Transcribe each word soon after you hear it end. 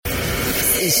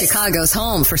is Chicago's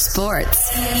home for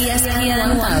sports.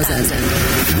 ESPN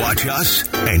 1000. Watch us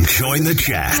and join the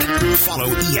chat. Follow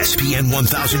ESPN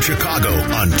 1000 Chicago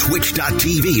on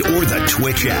twitch.tv or the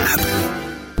Twitch app.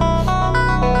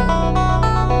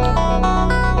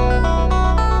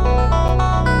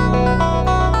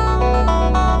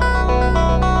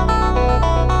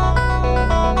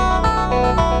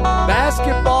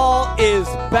 Basketball is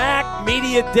back.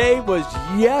 Media Day was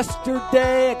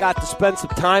yesterday. I got to spend some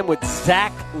time with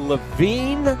Zach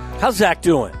LaVine. How's Zach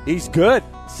doing? He's good.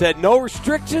 Said no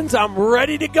restrictions. I'm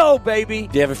ready to go, baby.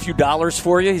 Do you have a few dollars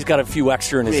for you? He's got a few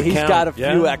extra in his account. He's got a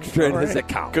few extra in his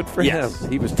account. Good for him.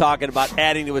 He was talking about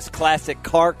adding to his classic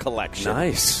car collection.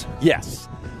 Nice. Yes.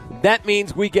 That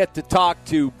means we get to talk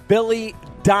to Billy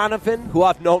Donovan, who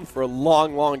I've known for a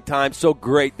long, long time. So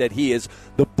great that he is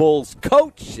the Bulls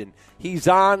coach, and he's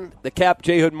on the Cap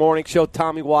J. Hood Morning Show.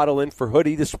 Tommy Waddle in for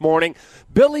Hoodie this morning.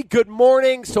 Billy, good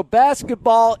morning. So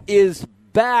basketball is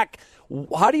back.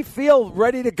 How do you feel?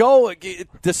 Ready to go?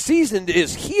 The season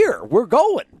is here. We're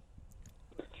going.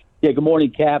 Yeah, good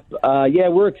morning, Cap. Yeah,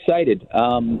 we're excited.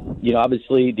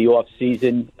 Obviously the off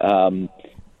season, I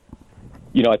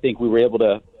think we were able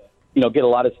to, get a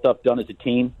lot of stuff done as a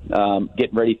team,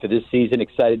 getting ready for this season,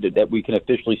 excited that we can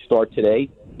officially start today.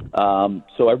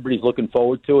 So everybody's looking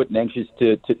forward to it and anxious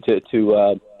to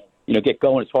get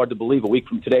going. It's hard to believe a week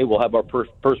from today we'll have our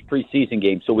first preseason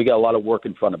game. So we got a lot of work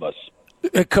in front of us.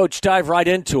 Coach, dive right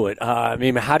into it.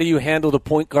 How do you handle the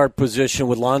point guard position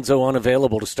with Lonzo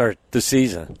unavailable to start the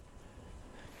season?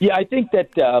 Yeah, I think that,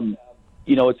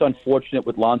 it's unfortunate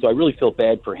with Lonzo. I really feel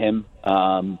bad for him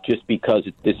just because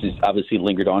this has obviously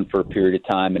lingered on for a period of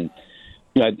time. And,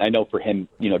 I know for him,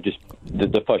 just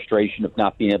the frustration of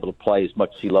not being able to play as much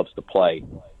as he loves to play.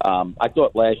 I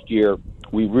thought last year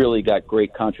we really got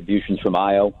great contributions from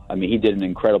Ayo. He did an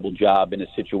incredible job in a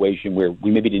situation where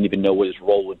we maybe didn't even know what his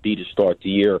role would be to start the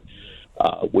year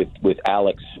with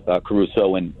Alex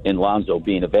Caruso and Lonzo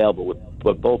being available.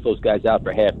 But both those guys out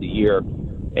for half the year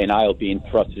and Ayo being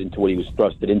thrusted into what he was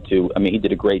thrusted into, he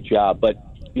did a great job. But,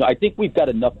 I think we've got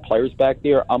enough players back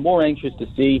there. I'm more anxious to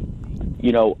see,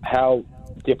 how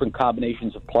different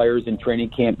combinations of players in training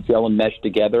camp gel and mesh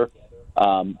together.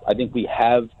 I think we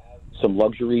have some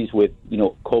luxuries with,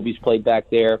 Kobe's played back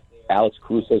there, Alex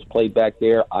Caruso's played back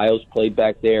there, Ayo's played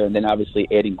back there, and then obviously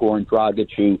adding Goran Dragic,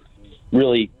 who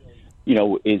really,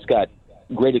 is got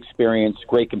great experience,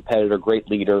 great competitor, great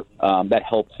leader. That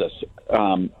helps us.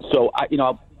 So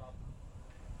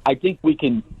I think we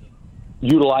can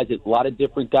utilize a lot of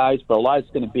different guys, but a lot is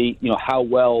going to be, how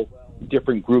well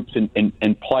different groups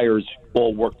and players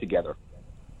all work together.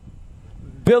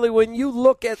 Billy, when you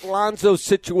look at Lonzo's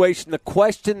situation, the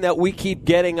question that we keep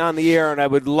getting on the air, and I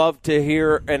would love to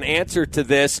hear an answer to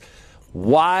this,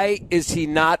 why is he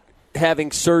not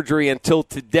having surgery until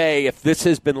today if this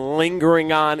has been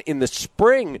lingering on in the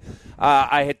spring?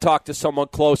 I had talked to someone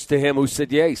close to him who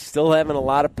said, yeah, he's still having a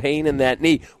lot of pain in that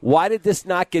knee. Why did this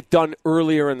not get done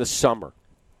earlier in the summer?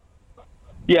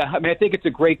 Yeah, I think it's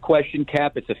a great question,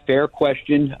 Cap. It's a fair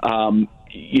question.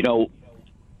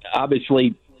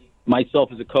 Obviously,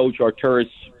 myself as a coach, Arturas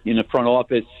in the front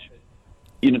office,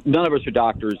 none of us are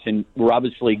doctors, and we're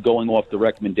obviously going off the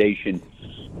recommendation.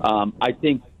 I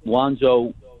think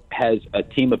Lonzo has a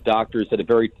team of doctors that are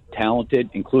very talented,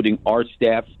 including our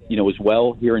staff, as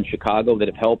well here in Chicago that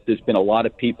have helped. There's been a lot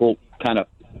of people kind of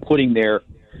putting their,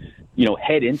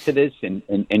 head into this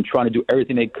and trying to do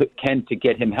everything they can to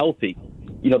get him healthy.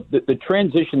 The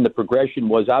transition, the progression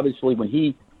was obviously when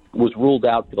he was ruled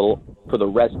out for the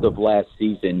rest of last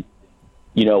season,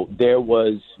 there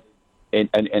was, and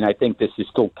I think this is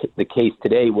still the case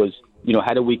today, was,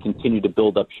 how do we continue to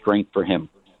build up strength for him?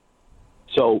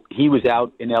 So he was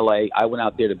out in L.A. I went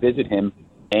out there to visit him,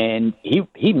 and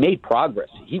he made progress.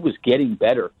 He was getting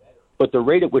better, but the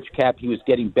rate at which, Cap, he was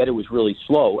getting better was really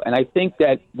slow. And I think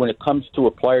that when it comes to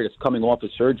a player that's coming off of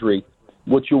surgery,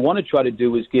 what you want to try to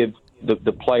do is give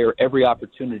the player every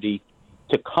opportunity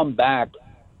to come back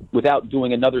without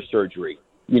doing another surgery.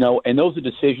 And those are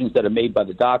decisions that are made by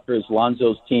the doctors,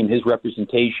 Lonzo's team, his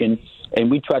representation,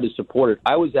 and we try to support it.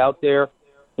 I was out there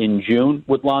in June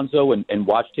with Lonzo and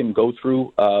watched him go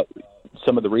through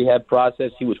some of the rehab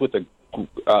process. He was with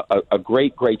a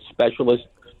great specialist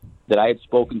that I had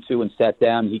spoken to and sat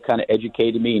down. He kind of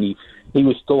educated me, and he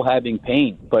was still having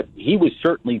pain, but he was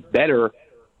certainly better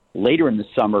later in the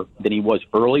summer than he was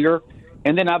earlier.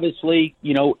 And then obviously,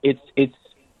 it's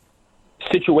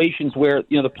situations where,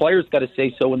 the players got to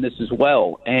say so in this as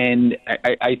well. And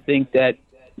I think that,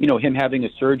 him having a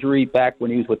surgery back when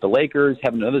he was with the Lakers,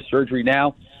 having another surgery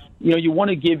now, you want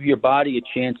to give your body a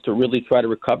chance to really try to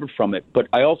recover from it. But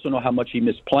I also know how much he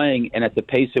missed playing, and at the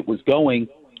pace it was going,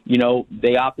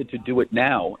 they opted to do it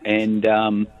now. And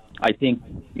I think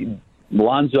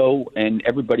Lonzo and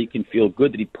everybody can feel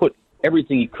good that he put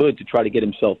everything he could to try to get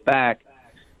himself back.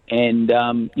 And,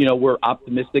 we're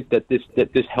optimistic that this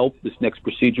next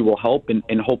procedure will help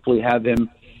and hopefully have him,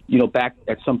 back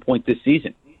at some point this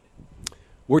season.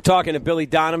 We're talking to Billy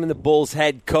Donovan, the Bulls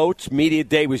head coach. Media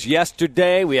day was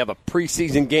yesterday. We have a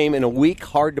preseason game in a week.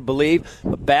 Hard to believe,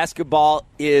 but basketball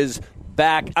is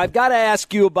back. I've got to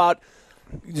ask you about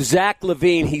Zach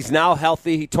LaVine. He's now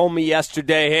healthy. He told me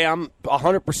yesterday, hey, I'm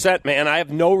 100%, man. I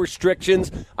have no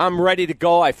restrictions. I'm ready to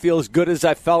go. I feel as good as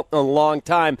I felt in a long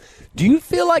time. Do you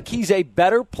feel like he's a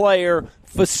better player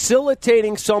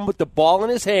facilitating some with the ball in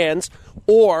his hands,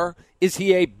 or is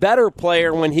he a better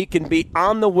player when he can be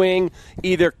on the wing,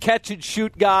 either catch and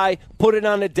shoot guy, put it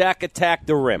on the deck, attack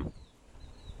the rim?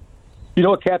 You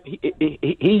know what, Cap?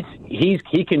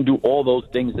 He can do all those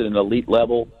things at an elite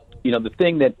level. The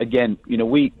thing that, again,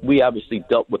 we obviously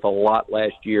dealt with a lot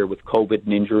last year with COVID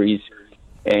and injuries.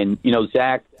 And,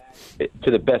 Zach,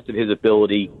 to the best of his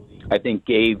ability, I think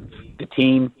gave the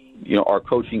team, our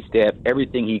coaching staff,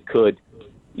 everything he could,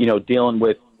 dealing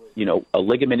with, a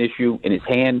ligament issue in his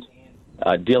hand,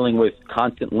 dealing with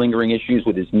constant lingering issues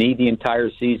with his knee the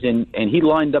entire season. And he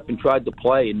lined up and tried to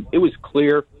play. And it was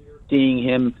clear seeing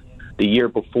him the year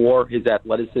before, his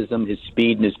athleticism, his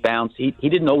speed, and his bounce. He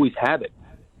didn't always have it.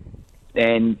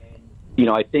 And,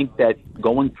 I think that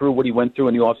going through what he went through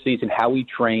in the offseason, how he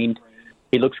trained,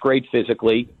 he looks great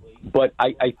physically. But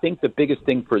I think the biggest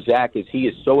thing for Zach is he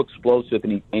is so explosive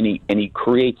and he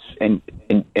creates and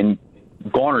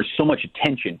garners so much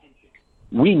attention.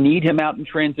 We need him out in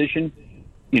transition,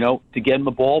 to get him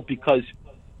the ball, because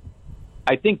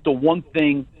I think the one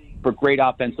thing for great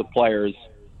offensive players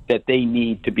that they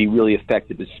need to be really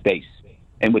effective is space.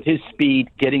 And with his speed,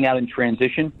 getting out in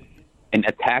transition and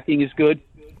attacking is good.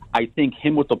 I think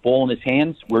him with the ball in his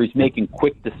hands, where he's making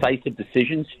quick, decisive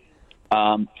decisions,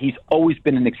 he's always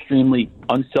been an extremely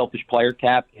unselfish player,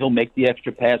 Cap. He'll make the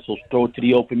extra pass. He'll throw it to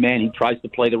the open man. He tries to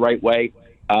play the right way.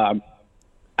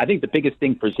 I think the biggest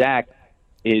thing for Zach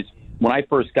is when I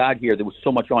first got here, there was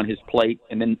so much on his plate,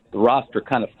 and then the roster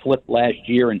kind of flipped last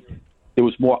year, and there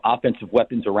was more offensive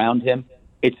weapons around him.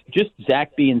 It's just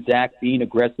Zach, being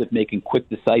aggressive, making quick,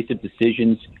 decisive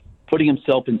decisions, putting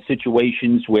himself in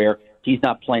situations where he's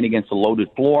not playing against a loaded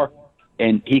floor,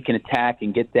 and he can attack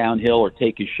and get downhill or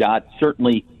take his shot.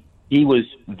 Certainly, he was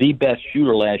the best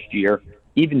shooter last year,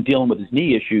 even dealing with his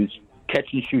knee issues,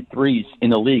 catch and shoot threes in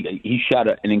the league. He shot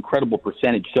an incredible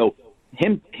percentage. So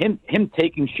him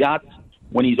taking shots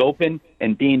when he's open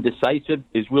and being decisive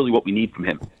is really what we need from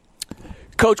him.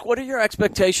 Coach, what are your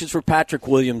expectations for Patrick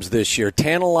Williams this year?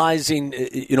 Tantalizing,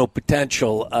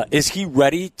 potential. Is he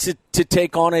ready to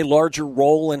take on a larger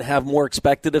role and have more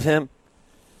expected of him?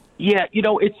 Yeah,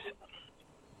 it's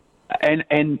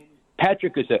and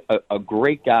Patrick is a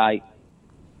great guy.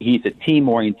 He's a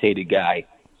team-orientated guy.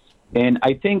 And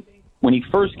I think when he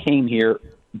first came here,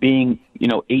 being,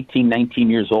 18, 19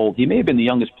 years old, he may have been the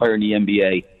youngest player in the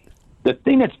NBA. The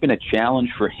thing that's been a challenge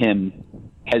for him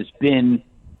has been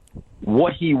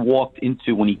what he walked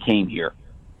into when he came here.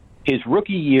 His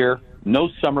rookie year, no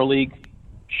summer league,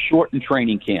 shortened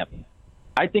training camp.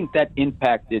 I think that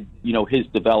impacted, his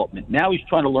development. Now he's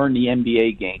trying to learn the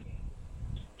NBA game.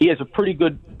 He has a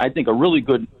really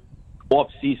good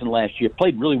off-season last year,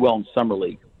 played really well in summer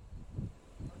league.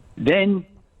 Then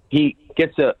he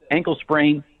gets an ankle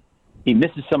sprain. He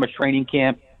misses summer training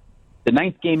camp. The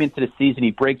 9th game into the season,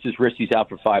 he breaks his wrist. He's out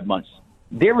for 5 months.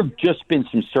 There have just been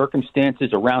some circumstances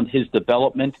around his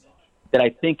development that I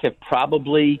think have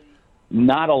probably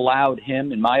not allowed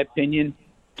him, in my opinion,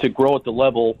 to grow at the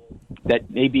level that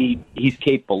maybe he's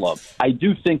capable of. I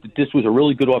do think that this was a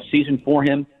really good offseason for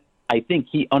him. I think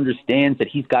he understands that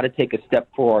he's got to take a step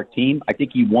for our team. I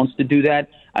think he wants to do that.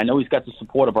 I know he's got the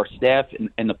support of our staff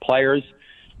and the players.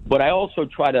 But I also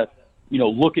try to,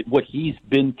 look at what he's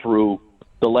been through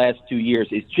the last 2 years.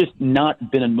 It's just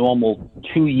not been a normal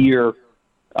 2-year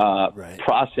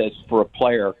process for a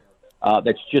player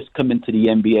that's just come into the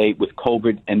NBA with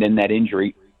COVID and then that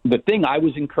injury. The thing I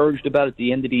was encouraged about at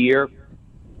the end of the year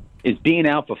is being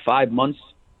out for 5 months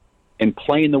and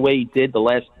playing the way he did the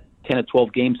last 10 or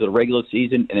 12 games of the regular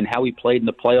season and then how he played in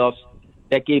the playoffs.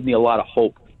 That gave me a lot of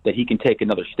hope that he can take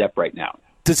another step right now.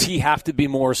 Does he have to be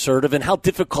more assertive? And how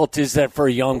difficult is that for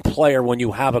a young player when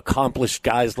you have accomplished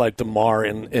guys like DeMar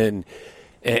and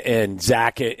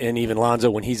Zach and even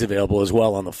Lonzo when he's available as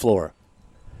well on the floor?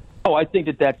 Oh, I think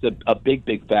that's a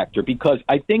big factor because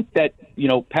I think that,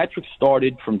 Patrick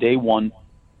started from day one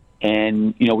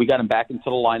And, we got him back into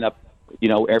the lineup,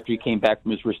 after he came back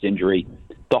from his wrist injury.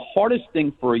 The hardest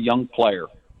thing for a young player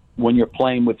when you're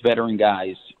playing with veteran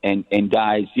guys and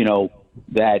guys,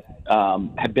 that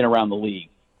have been around the league,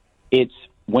 it's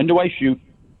when do I shoot?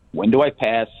 When do I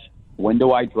pass? When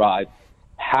do I drive?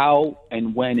 How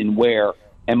and when and where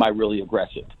am I really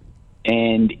aggressive?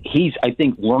 And he's, I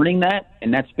think, learning that,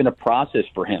 and that's been a process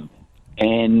for him.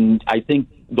 And I think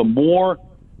the more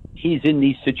he's in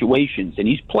these situations, and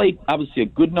he's played, obviously, a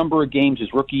good number of games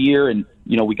his rookie year, and,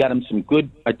 we got him some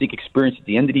good, I think, experience at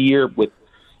the end of the year with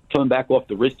coming back off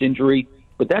the wrist injury.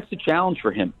 But that's the challenge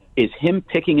for him, is him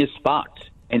picking his spots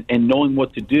and knowing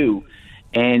what to do.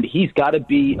 And he's got to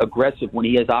be aggressive when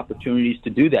he has opportunities to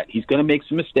do that. He's going to make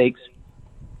some mistakes.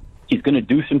 He's going to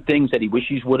do some things that he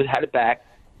wishes he would have had it back.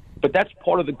 But that's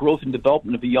part of the growth and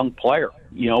development of a young player,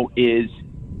 is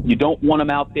you don't want him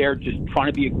out there just trying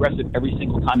to be aggressive every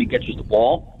single time he gets the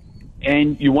ball.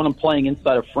 And you want him playing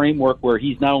inside a framework where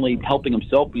he's not only helping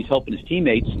himself, but he's helping his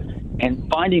teammates. And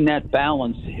finding that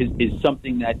balance is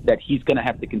something that he's going to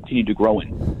have to continue to grow in.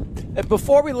 And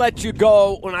before we let you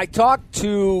go, when I talked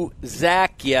to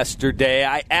Zach yesterday,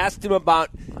 I asked him about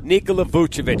Nikola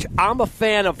Vucevic. I'm a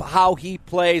fan of how he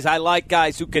plays. I like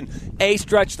guys who can,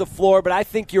 stretch the floor, but I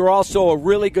think you're also a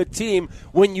really good team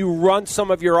when you run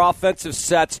some of your offensive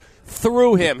sets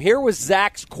through him. Here was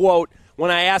Zach's quote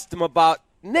when I asked him about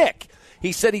Nick.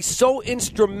 He said he's so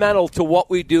instrumental to what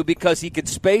we do because he can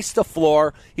space the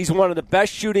floor. He's one of the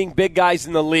best shooting big guys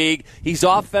in the league. He's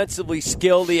offensively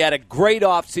skilled. He had a great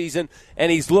offseason,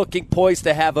 and he's looking poised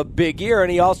to have a big year.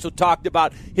 And he also talked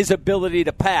about his ability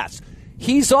to pass.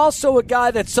 He's also a guy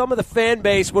that some of the fan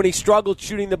base, when he struggled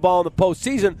shooting the ball in the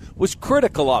postseason, was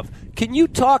critical of. Can you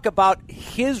talk about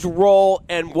his role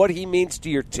and what he means to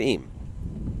your team?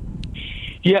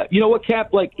 Yeah, you know what,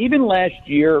 Cap? Like, even last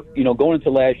year, going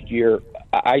into last year,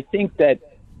 I think that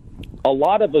a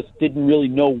lot of us didn't really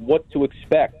know what to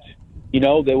expect.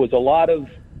 There was a lot of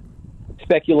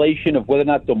speculation of whether or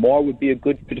not DeMar would be a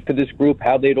good fit for this group,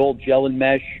 how they'd all gel and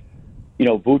mesh.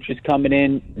 Vooch is coming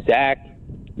in, Zach.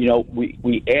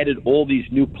 We added all these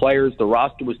new players. The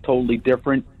roster was totally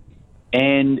different.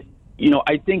 And,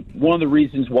 I think one of the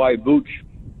reasons why Vooch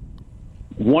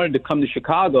wanted to come to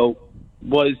Chicago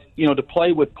was, to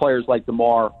play with players like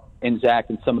DeMar and Zach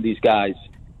and some of these guys.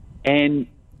 And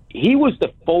he was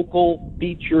the focal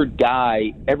featured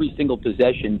guy every single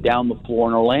possession down the floor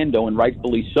in Orlando, and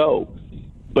rightfully so.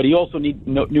 But he also knew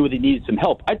that he needed some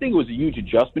help. I think it was a huge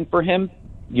adjustment for him,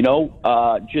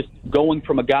 just going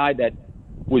from a guy that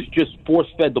was just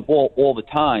force-fed the ball all the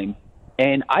time.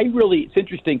 And it's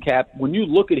interesting, Cap, when you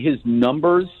look at his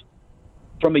numbers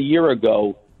from a year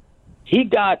ago, he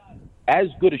got as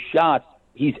good a shots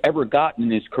he's ever gotten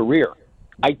in his career.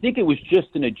 I think it was just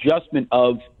an adjustment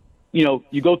of,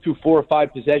 you go through 4 or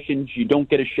 5 possessions, you don't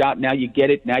get a shot, now you get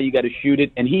it, now you got to shoot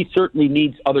it. And he certainly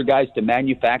needs other guys to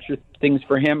manufacture things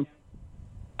for him.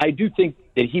 I do think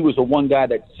that he was the one guy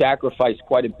that sacrificed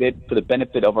quite a bit for the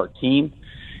benefit of our team.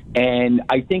 And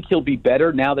I think he'll be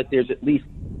better now that there's at least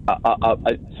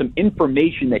some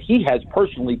information that he has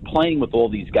personally playing with all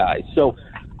these guys. So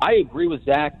I agree with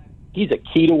Zach. He's a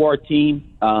key to our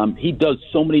team. He does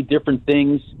so many different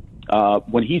things.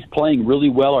 When he's playing really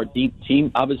well, our deep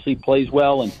team obviously plays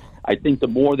well. And I think the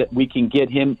more that we can get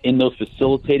him in those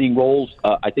facilitating roles,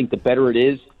 I think the better it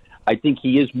is. I think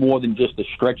he is more than just a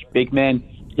stretch big man.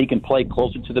 He can play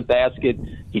closer to the basket.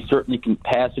 He certainly can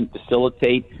pass and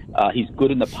facilitate. He's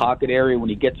good in the pocket area when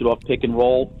he gets it off pick and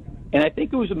roll. And I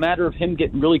think it was a matter of him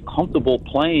getting really comfortable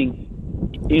playing,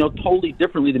 totally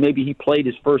differently than maybe he played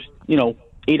his first,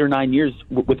 8 or 9 years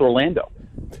with Orlando.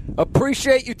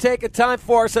 Appreciate you taking time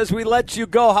for us as we let you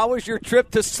go. How was your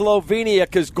trip to Slovenia?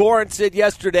 Because Goran said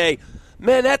yesterday,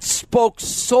 man, that spoke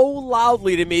so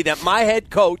loudly to me that my head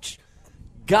coach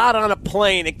got on a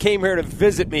plane and came here to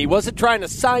visit me. He wasn't trying to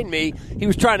sign me. He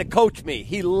was trying to coach me.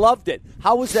 He loved it.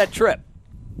 How was that trip?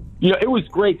 It was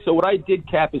great. So what I did,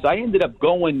 Cap, is I ended up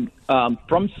going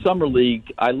from Summer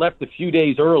League. I left a few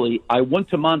days early. I went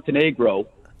to Montenegro,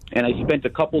 and I spent a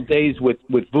couple days with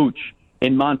Vooch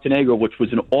in Montenegro, which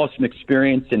was an awesome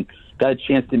experience, and got a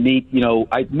chance to meet,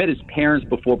 I met his parents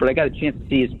before, but I got a chance to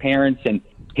see his parents and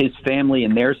his family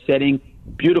in their setting.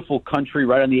 Beautiful country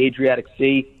right on the Adriatic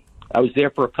Sea. I was there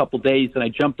for a couple days, and I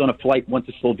jumped on a flight, went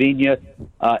to Slovenia.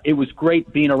 It was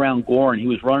great being around Goran. He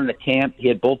was running a camp. He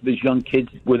had both of his young kids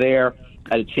were there.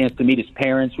 I had a chance to meet his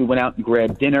parents. We went out and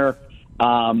grabbed dinner.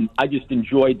 I just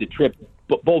enjoyed the trip.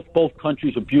 But both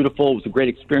countries were beautiful. It was a great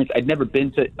experience. I'd never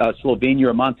been to Slovenia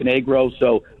or Montenegro,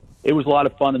 so it was a lot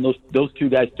of fun, and those two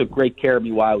guys took great care of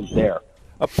me while I was there.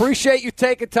 Appreciate you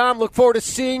taking time. Look forward to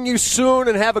seeing you soon,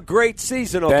 and have a great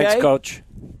season, okay? Thanks, Coach.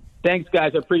 Thanks,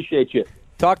 guys. I appreciate you.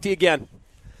 Talk to you again.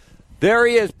 There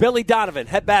he is, Billy Donovan,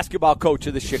 head basketball coach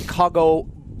of the Chicago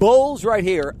Bulls, right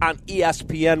here on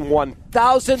ESPN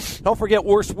 1000. Don't forget,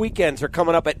 Worst Weekends are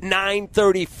coming up at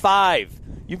 9:35.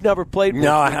 You've never played Worst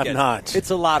No, Weekend. I have not. It's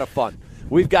a lot of fun.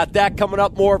 We've got that coming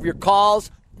up. More of your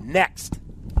calls next.